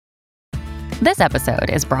This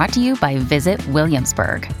episode is brought to you by Visit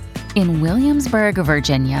Williamsburg. In Williamsburg,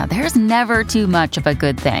 Virginia, there's never too much of a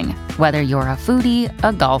good thing. Whether you're a foodie,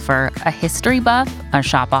 a golfer, a history buff, a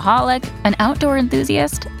shopaholic, an outdoor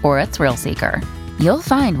enthusiast, or a thrill seeker, you'll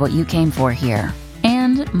find what you came for here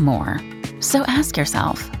and more. So ask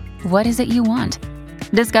yourself, what is it you want?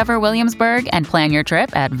 Discover Williamsburg and plan your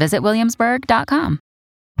trip at visitwilliamsburg.com.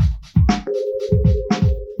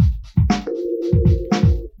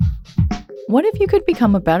 What if you could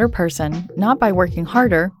become a better person, not by working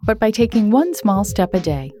harder, but by taking one small step a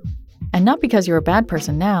day? And not because you're a bad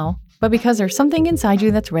person now, but because there's something inside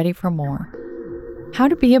you that's ready for more. How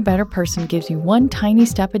to Be a Better Person gives you one tiny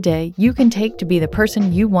step a day you can take to be the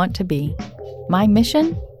person you want to be. My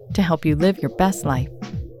mission? To help you live your best life.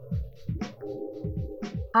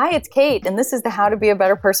 Hi, it's Kate, and this is the How to Be a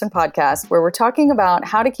Better Person podcast, where we're talking about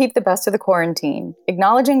how to keep the best of the quarantine,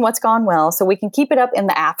 acknowledging what's gone well so we can keep it up in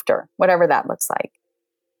the after, whatever that looks like.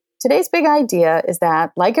 Today's big idea is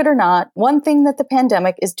that, like it or not, one thing that the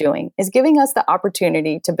pandemic is doing is giving us the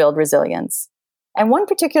opportunity to build resilience. And one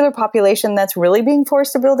particular population that's really being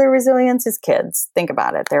forced to build their resilience is kids. Think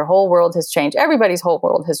about it. Their whole world has changed. Everybody's whole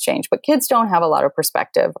world has changed, but kids don't have a lot of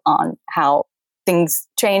perspective on how things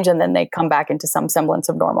change and then they come back into some semblance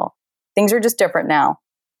of normal. Things are just different now.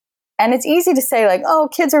 And it's easy to say like, oh,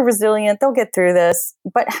 kids are resilient, they'll get through this.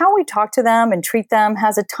 But how we talk to them and treat them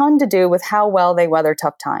has a ton to do with how well they weather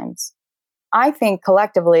tough times. I think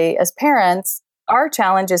collectively as parents, our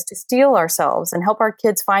challenge is to steel ourselves and help our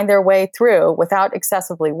kids find their way through without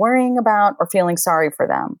excessively worrying about or feeling sorry for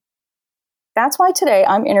them. That's why today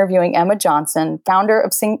I'm interviewing Emma Johnson, founder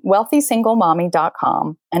of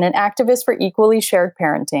WealthySingleMommy.com and an activist for equally shared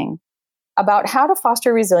parenting, about how to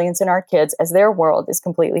foster resilience in our kids as their world is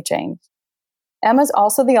completely changed. Emma's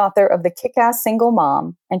also the author of The Kick-Ass Single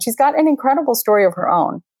Mom, and she's got an incredible story of her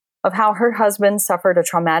own, of how her husband suffered a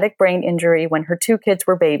traumatic brain injury when her two kids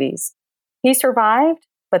were babies. He survived,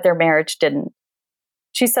 but their marriage didn't.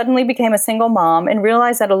 She suddenly became a single mom and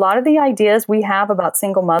realized that a lot of the ideas we have about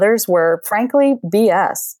single mothers were, frankly,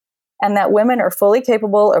 BS, and that women are fully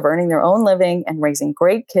capable of earning their own living and raising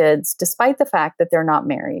great kids despite the fact that they're not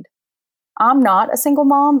married. I'm not a single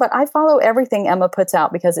mom, but I follow everything Emma puts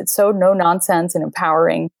out because it's so no-nonsense and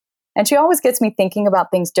empowering, and she always gets me thinking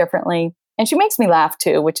about things differently, and she makes me laugh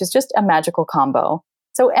too, which is just a magical combo.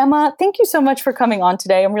 So Emma, thank you so much for coming on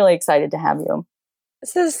today. I'm really excited to have you.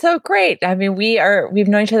 This is so great. I mean, we've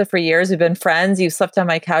known each other for years. We've been friends. You slept on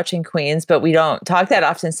my couch in Queens, but we don't talk that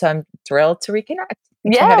often. So I'm thrilled to reconnect.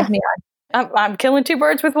 Thanks for having me on. I'm killing two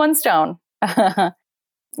birds with one stone.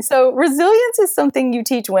 So resilience is something you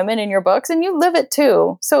teach women in your books and you live it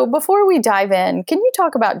too. So before we dive in, can you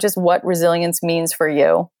talk about just what resilience means for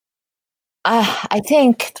you? I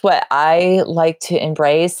think what I like to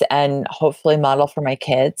embrace and hopefully model for my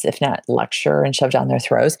kids, if not lecture and shove down their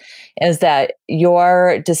throats, is that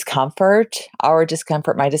your discomfort, our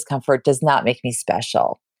discomfort, my discomfort does not make me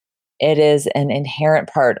special. It is an inherent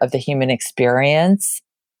part of the human experience,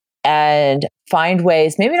 and find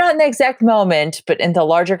ways, maybe not in the exact moment, but in the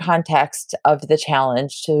larger context of the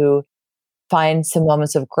challenge, to find some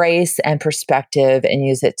moments of grace and perspective and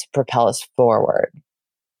use it to propel us forward.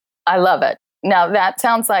 I love it. Now that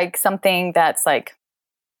sounds like something that's like,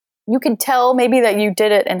 you can tell maybe that you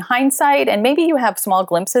did it in hindsight and maybe you have small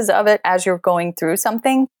glimpses of it as you're going through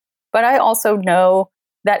something. But I also know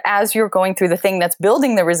that as you're going through the thing that's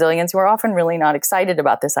building the resilience, we're often really not excited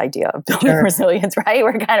about this idea of building resilience, right?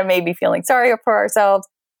 We're kind of maybe feeling sorry for ourselves.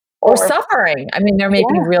 Or suffering. I mean, there may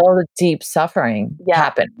be real deep suffering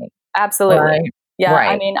happening. Absolutely. Right? Yeah.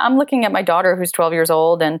 Right. I mean, I'm looking at my daughter who's 12 years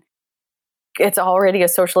old and it's already a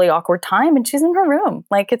socially awkward time and she's in her room.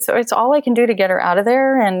 Like it's all I can do to get her out of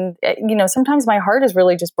there. And, sometimes my heart is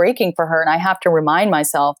really just breaking for her. And I have to remind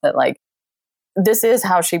myself that like, this is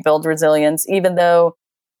how she builds resilience, even though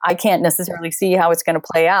I can't necessarily see how it's going to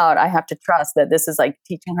play out. I have to trust that this is like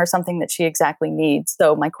teaching her something that she exactly needs.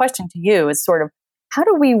 So my question to you is sort of, how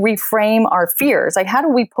do we reframe our fears? Like, how do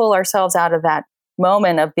we pull ourselves out of that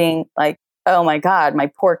moment of being like, oh my God, my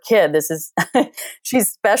poor kid, she's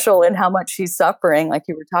special in how much she's suffering, like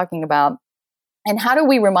you were talking about. And how do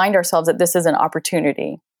we remind ourselves that this is an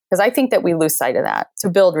opportunity? Because I think that we lose sight of that to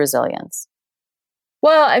build resilience.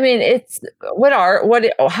 Well, I mean, it's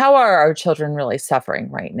how are our children really suffering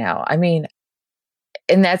right now? I mean,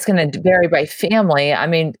 and that's going to vary by family. I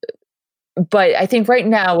mean, but I think right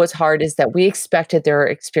now what's hard is that we expected their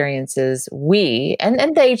experiences,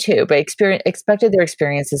 and they too, but expected their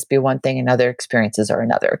experiences to be one thing and other experiences are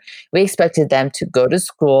another. We expected them to go to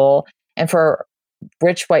school, and for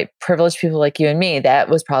rich, white, privileged people like you and me, that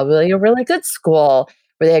was probably a really good school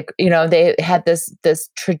where they had this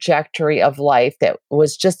trajectory of life that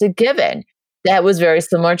was just a given. That was very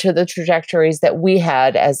similar to the trajectories that we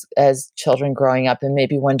had as children growing up and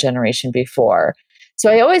maybe one generation before.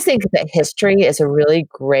 So I always think that history is a really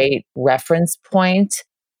great reference point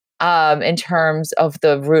in terms of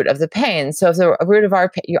the root of the pain. So if the root of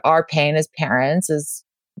our pain as parents, as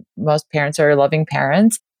most parents are loving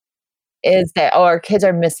parents, is that, our kids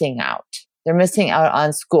are missing out. They're missing out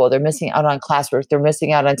on school. They're missing out on classwork. They're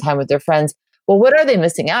missing out on time with their friends. Well, what are they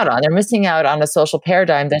missing out on? They're missing out on a social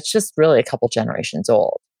paradigm that's just really a couple generations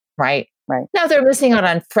old, right? Right. Now they're missing out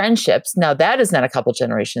on friendships. Now that is not a couple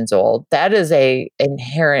generations old. That is that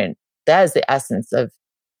is the essence of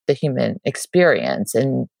the human experience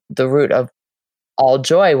and the root of all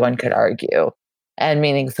joy, one could argue, and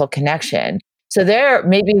meaningful connection. So there,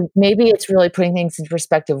 maybe it's really putting things into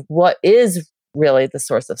perspective. What is really the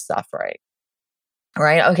source of suffering,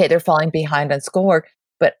 right? Okay, they're falling behind on schoolwork,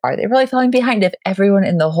 but are they really falling behind if everyone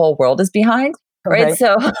in the whole world is behind? Right.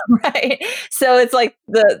 So, right. So it's like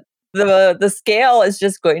the scale is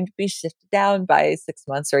just going to be shifted down by 6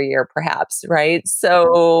 months or a year, perhaps. Right.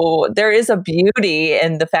 So there is a beauty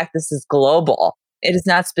in the fact this is global. It is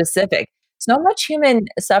not specific. So much human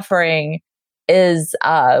suffering is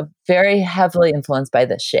very heavily influenced by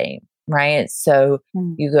the shame. Right. So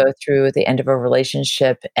you go through the end of a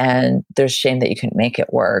relationship and there's shame that you couldn't make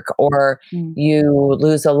it work, or you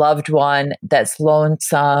lose a loved one that's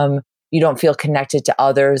lonesome. You don't feel connected to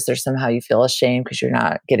others. There's somehow you feel ashamed because you're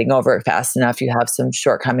not getting over it fast enough. You have some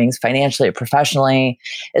shortcomings financially or professionally.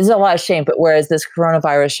 There's a lot of shame. But whereas this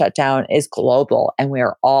coronavirus shutdown is global and we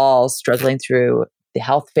are all struggling through the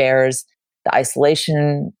health fairs, the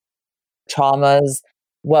isolation traumas,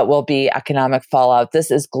 what will be economic fallout.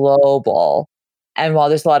 This is global. And while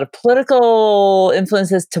there's a lot of political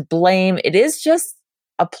influences to blame, it is just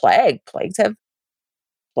a plague. Plagues have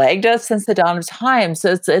plagued us since the dawn of time.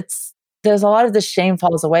 So it's there's a lot of the shame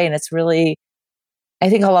falls away. And it's really, I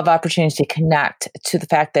think, a lot of opportunities to connect to the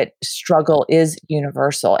fact that struggle is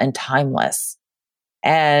universal and timeless.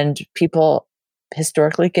 And people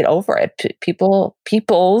historically get over it.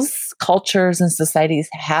 People's cultures and societies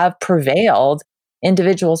have prevailed.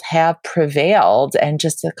 Individuals have prevailed, and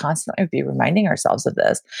just to constantly be reminding ourselves of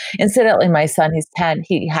this. Incidentally, my son, he's 10,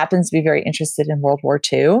 he happens to be very interested in World War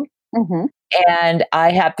II. And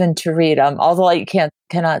I happened to read All the Light You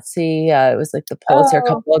Cannot See. It was like the Pulitzer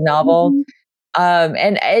couple of novel.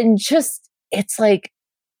 And just, it's like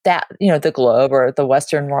that, the globe or the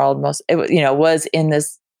Western world was in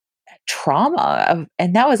this trauma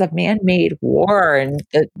and that was a man-made war, and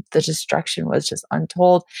the destruction was just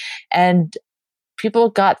untold. And people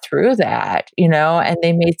got through that,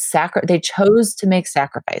 and they chose to make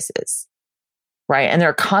sacrifices, right? And there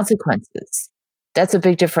are consequences. That's a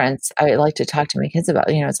big difference. I like to talk to my kids about,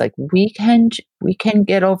 it's like, we can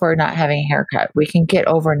get over not having a haircut. We can get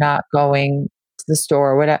over not going to the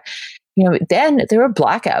store or whatever. Then there were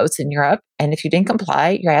blackouts in Europe. And if you didn't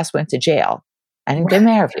comply, your ass went to jail. And it didn't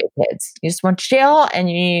matter for your kids. You just went to jail and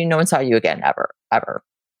no one saw you again, ever.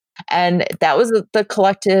 And that was the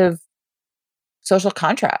collective social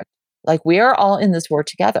contract. Like, we are all in this war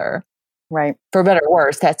together. Right. For better or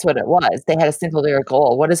worse, that's what it was. They had a single-year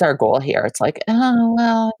goal. What is our goal here? It's like, oh,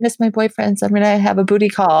 well, I miss my boyfriend, so I'm going to have a booty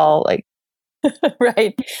call. Like,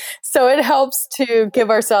 right. So it helps to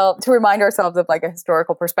remind ourselves of like a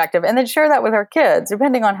historical perspective, and then share that with our kids.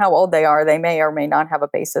 Depending on how old they are, they may or may not have a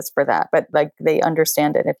basis for that, but like they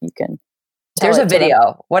understand it if you can. There's a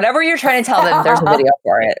video. Whatever you're trying to tell them, there's a video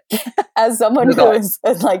for it. As someone who is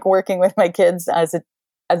like working with my kids as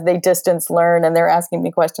they distance learn and they're asking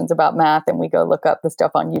me questions about math and we go look up the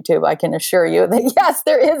stuff on YouTube, I can assure you that yes,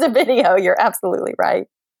 there is a video. You're absolutely right.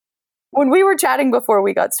 When we were chatting before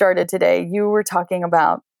we got started today, you were talking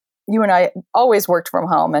about, you and I always worked from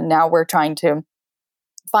home, and now we're trying to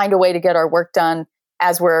find a way to get our work done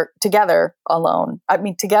as we're together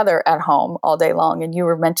together at home all day long. And you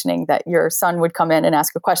were mentioning that your son would come in and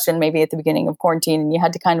ask a question maybe at the beginning of quarantine, and you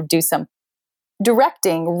had to kind of do some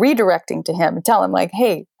redirecting to him, tell him like,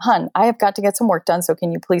 hey, hun, I have got to get some work done. So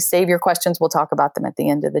can you please save your questions? We'll talk about them at the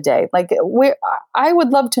end of the day. Like, I would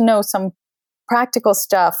love to know some practical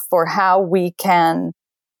stuff for how we can,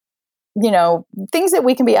 things that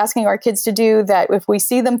we can be asking our kids to do that if we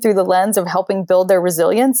see them through the lens of helping build their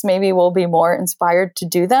resilience, maybe we'll be more inspired to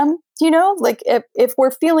do them. Like if we're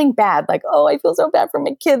feeling bad, like, oh, I feel so bad for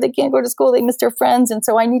my kid. They can't go to school. They miss their friends. And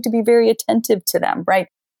so I need to be very attentive to them, right?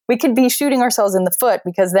 We could be shooting ourselves in the foot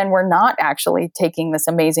because then we're not actually taking this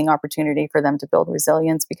amazing opportunity for them to build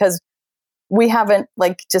resilience because we haven't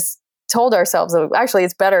like just told ourselves, oh, actually,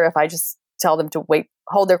 it's better if I just tell them to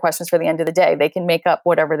hold their questions for the end of the day. They can make up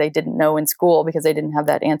whatever they didn't know in school because they didn't have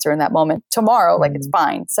that answer in that moment tomorrow. Like it's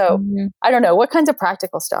fine. So I don't know. What kinds of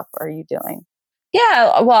practical stuff are you doing?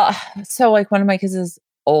 Yeah. Well, so like one of my kids is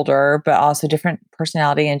older, but also different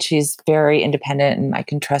personality, and she's very independent and I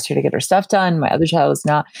can trust her to get her stuff done. My other child is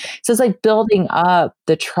not. So it's like building up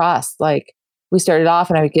the trust. Like we started off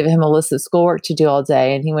and I would give him a list of schoolwork to do all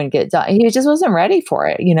day and he wouldn't get done. He just wasn't ready for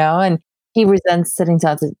it, and he resents sitting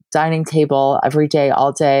down at the dining table every day,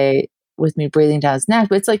 all day with me breathing down his neck.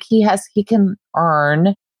 But it's like he can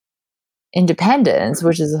earn independence,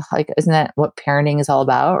 which is like, isn't that what parenting is all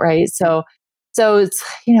about? Right. So it's,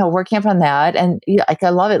 working up on that. And like,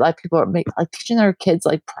 I love it. Like people are teaching their kids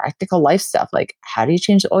like practical life stuff. Like how do you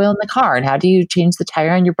change the oil in the car? And how do you change the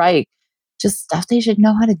tire on your bike? Just stuff they should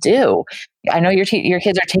know how to do. I know your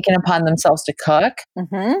kids are taking upon themselves to cook.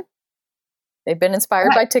 Mm-hmm. They've been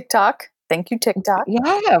inspired by TikTok. Thank you, TikTok.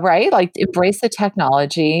 Yeah, right. Like embrace the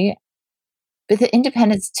technology, but the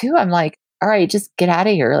independence too. I'm like, all right, just get out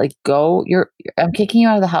of here. Like go, I'm kicking you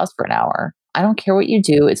out of the house for an hour. I don't care what you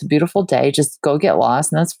do. It's a beautiful day. Just go get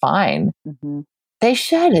lost and that's fine. Mm-hmm. They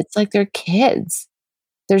should. It's like they're kids.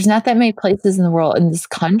 There's not that many places in the world, in this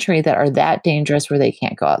country, that are that dangerous where they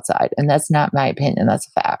can't go outside. And that's not my opinion. That's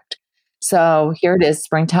a fact. So here it is,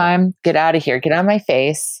 springtime. Get out of here. Get out of my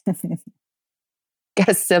face. Got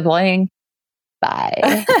a sibling.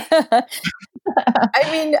 Bye.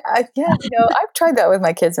 I mean, I've tried that with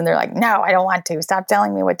my kids and they're like, no, I don't want to. Stop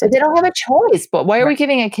telling me what to do. They don't have a choice. But why are we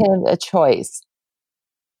giving a kid a choice?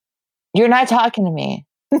 You're not talking to me.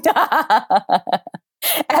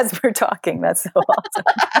 As we're talking, that's so awesome.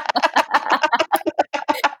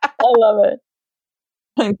 I love it.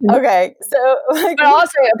 Okay, so but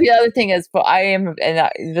also the other thing is, but I am, and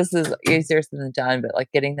this is easier said than done, but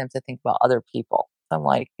like getting them to think about other people. I'm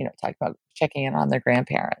like, talking about checking in on their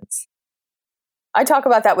grandparents. I talk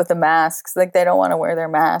about that with the masks. Like they don't want to wear their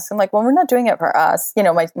masks. I'm like, well, we're not doing it for us.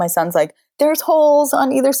 My son's like, there's holes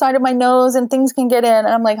on either side of my nose and things can get in. And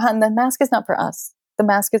I'm like, hon, the mask is not for us. The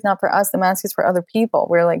mask is not for us. The mask is for other people.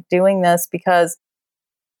 We're like doing this because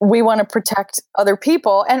we want to protect other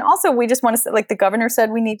people. And also we just want to, like the governor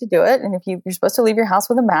said, we need to do it. And if you're supposed to leave your house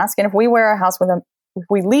with a mask, and if we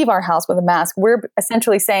leave our house with a mask, we're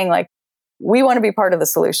essentially saying like, we want to be part of the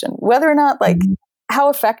solution, whether or not like how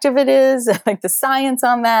effective it is, like the science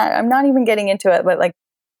on that. I'm not even getting into it, but like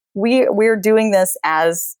we're doing this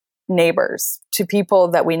as neighbors to people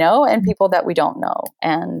that we know and people that we don't know,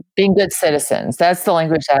 and being good citizens. That's the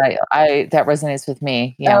language that that resonates with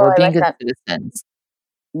me. Yeah, we're being good citizens.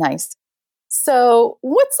 Nice. So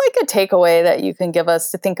what's like a takeaway that you can give us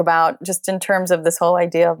to think about just in terms of this whole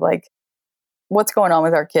idea of like what's going on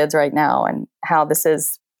with our kids right now and how this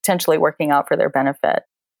is potentially working out for their benefit?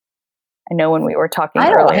 I know when we were talking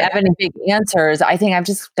earlier. I don't have any big answers. I think I've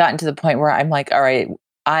just gotten to the point where I'm like, all right,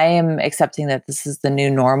 I am accepting that this is the new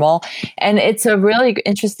normal. And it's a really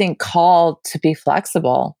interesting call to be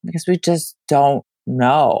flexible because we just don't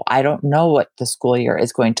know. I don't know what the school year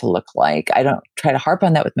is going to look like. I don't try to harp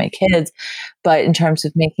on that with my kids, but in terms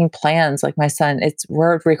of making plans, like my son,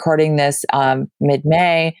 we're recording this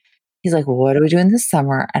mid-May. He's like, well, what are we doing this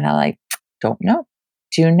summer? And I'm like, don't know.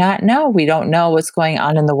 Do not know. We don't know what's going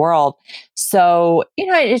on in the world. So,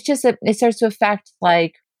 it starts to affect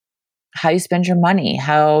like how you spend your money,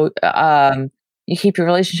 how you keep your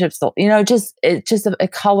relationships,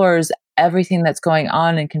 it colors everything that's going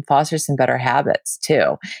on and can foster some better habits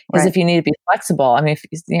too. Because if you need to be flexible, I mean,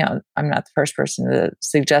 I'm not the first person to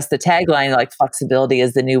suggest the tagline like flexibility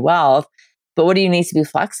is the new wealth. But what do you need to be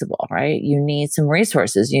flexible, right? You need some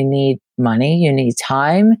resources. You need money. You need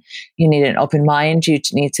time. You need an open mind. You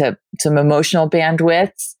need some emotional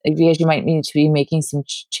bandwidth because you might need to be making some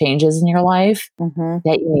changes in your life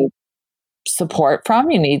that you need support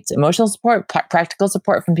from. You need emotional support, practical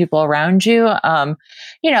support from people around you.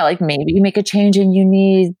 Like maybe you make a change and you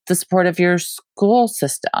need the support of your school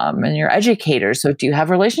system and your educators. So do you have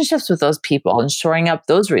relationships with those people and shoring up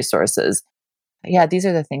those resources? Yeah, these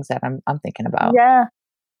are the things that I'm thinking about. Yeah.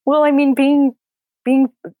 Well, I mean, being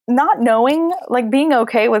not knowing, like being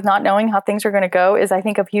okay with not knowing how things are going to go is, I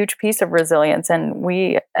think, a huge piece of resilience. And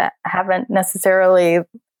we haven't necessarily,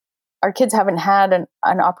 our kids haven't had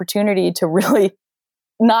an opportunity to really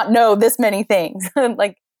not know this many things.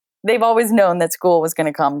 Like they've always known that school was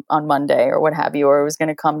going to come on Monday or what have you, or it was going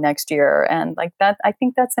to come next year. And like that, I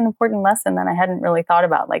think that's an important lesson that I hadn't really thought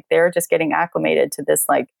about. Like they're just getting acclimated to this,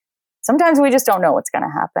 like, sometimes we just don't know what's going to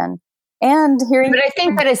happen. And hearing, but I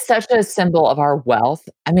think that is such a symbol of our wealth.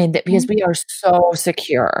 I mean, because we are so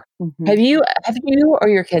secure. Have you or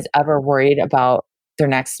your kids ever worried about their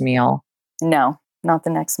next meal? No. not the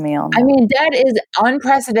next meal. I mean, that is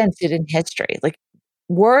unprecedented in history. Like,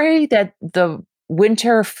 worry that the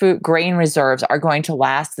winter food grain reserves are going to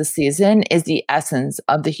last the season is the essence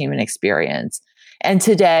of the human experience. And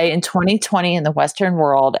today in 2020 in the Western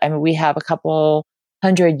world, I mean, we have a couple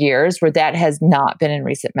 100 years where that has not been in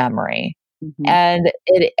recent memory. Mhm. And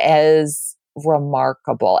it is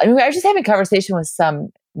remarkable. I mean, I was just having a conversation with some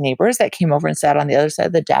neighbors that came over and sat on the other side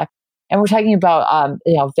of the deck. And we're talking about,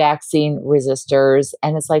 vaccine resistors.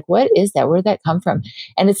 And it's like, what is that? Where did that come from?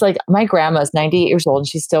 And it's like, my grandma's 98 years old and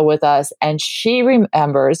she's still with us. And she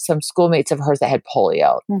remembers some schoolmates of hers that had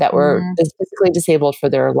polio that were physically disabled for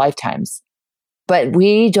their lifetimes. But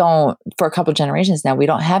we don't, for a couple of generations now, we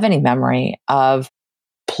don't have any memory of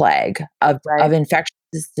plague, of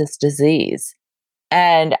infectious disease.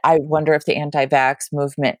 And I wonder if the anti-vax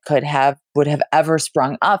movement would have ever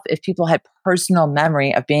sprung up if people had personal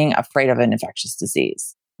memory of being afraid of an infectious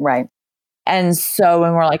disease. Right. And so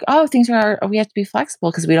when we're like, oh, we have to be flexible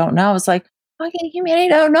because we don't know. It's like, okay, humanity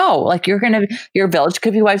don't know. Like your village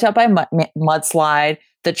could be wiped out by a mudslide.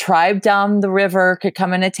 The tribe down the river could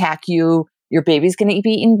come and attack you. Your baby's going to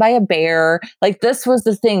be eaten by a bear. Like this was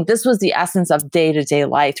the thing. This was the essence of day-to-day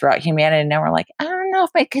life throughout humanity. And now we're like, I don't know if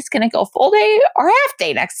my kid's going to go full day or half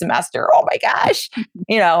day next semester. Oh my gosh.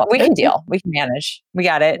 We can deal. We can manage. We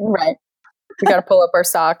got it. Right. We got to pull up our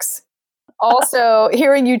socks. Also,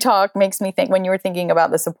 hearing you talk makes me think when you were thinking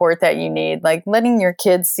about the support that you need, like letting your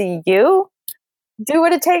kids see you do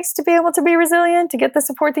what it takes to be able to be resilient, to get the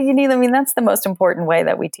support that you need. I mean, that's the most important way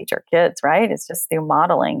that we teach our kids, right? It's just through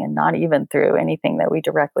modeling and not even through anything that we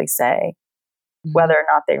directly say, whether or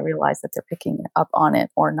not they realize that they're picking up on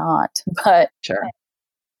it or not. But sure,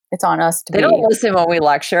 it's on us to They don't listen when we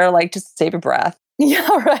lecture, like just save a breath. Yeah,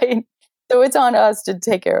 right. So it's on us to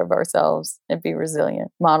take care of ourselves and be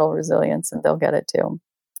resilient, model resilience, and they'll get it too.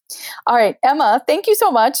 All right, Emma, thank you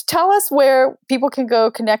so much. Tell us where people can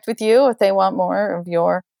go connect with you if they want more of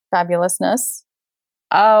your fabulousness.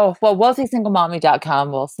 Oh, well,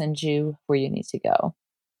 wealthysinglemommy.com will send you where you need to go.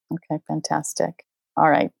 Okay, fantastic. All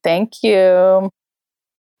right, thank you.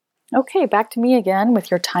 Okay, back to me again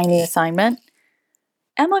with your tiny assignment.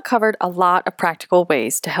 Emma covered a lot of practical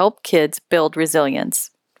ways to help kids build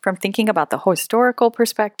resilience, from thinking about the historical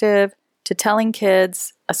perspective to telling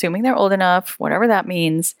kids, assuming they're old enough, whatever that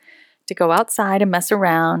means, to go outside and mess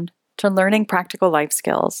around, to learning practical life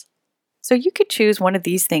skills. So you could choose one of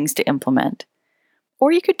these things to implement.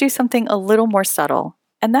 Or you could do something a little more subtle,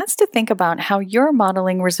 and that's to think about how you're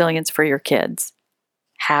modeling resilience for your kids.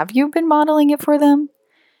 Have you been modeling it for them?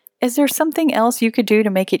 Is there something else you could do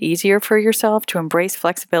to make it easier for yourself to embrace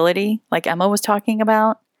flexibility, like Emma was talking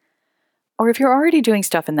about? Or if you're already doing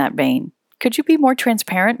stuff in that vein, could you be more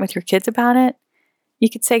transparent with your kids about it? You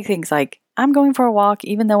could say things like, I'm going for a walk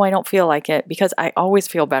even though I don't feel like it because I always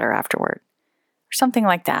feel better afterward. Or something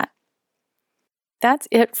like that. That's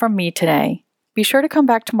it from me today. Be sure to come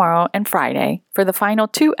back tomorrow and Friday for the final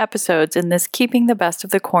 2 episodes in this Keeping the Best of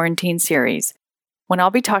the Quarantine series, when I'll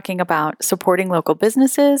be talking about supporting local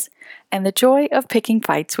businesses and the joy of picking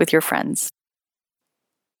fights with your friends.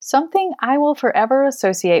 Something I will forever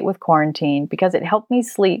associate with quarantine because it helped me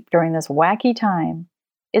sleep during this wacky time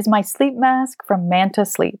is my sleep mask from Manta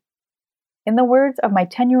Sleep. In the words of my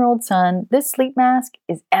 10-year-old son, this sleep mask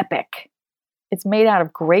is epic. It's made out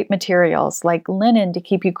of great materials like linen to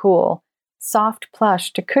keep you cool, soft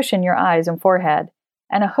plush to cushion your eyes and forehead,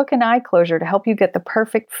 and a hook and eye closure to help you get the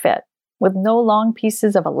perfect fit, with no long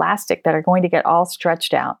pieces of elastic that are going to get all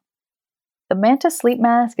stretched out. The Manta Sleep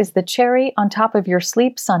Mask is the cherry on top of your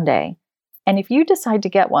sleep sundae. And if you decide to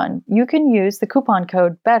get one, you can use the coupon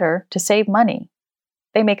code BETTER to save money.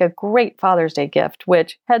 They make a great Father's Day gift,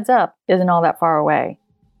 which, heads up, isn't all that far away.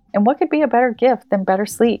 And what could be a better gift than better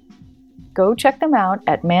sleep? Go check them out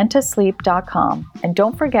at mantasleep.com and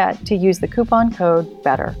don't forget to use the coupon code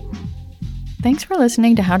BETTER. Thanks for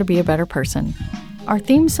listening to How to Be a Better Person. Our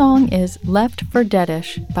theme song is Left for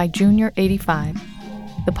Deadish by Junior85.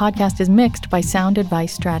 The podcast is mixed by Sound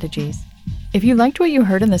Advice Strategies. If you liked what you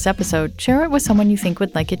heard in this episode, share it with someone you think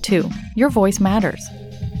would like it too. Your voice matters.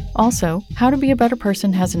 Also, How to Be a Better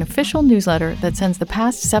Person has an official newsletter that sends the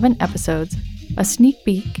past 7 episodes, a sneak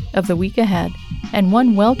peek of the week ahead, and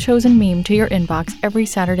one well-chosen meme to your inbox every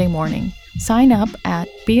Saturday morning. Sign up at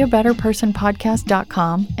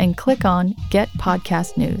beabetterpersonpodcast.com and click on Get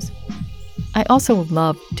Podcast News. I also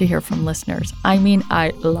love to hear from listeners. I mean, I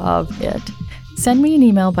love it. Send me an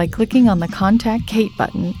email by clicking on the Contact Kate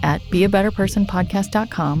button at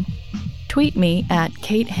beabetterpersonpodcast.com, tweet me at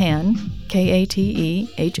Kate Han,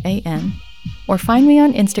 Katehan, or find me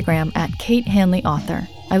on Instagram at Kate Hanley Author.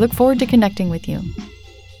 I look forward to connecting with you.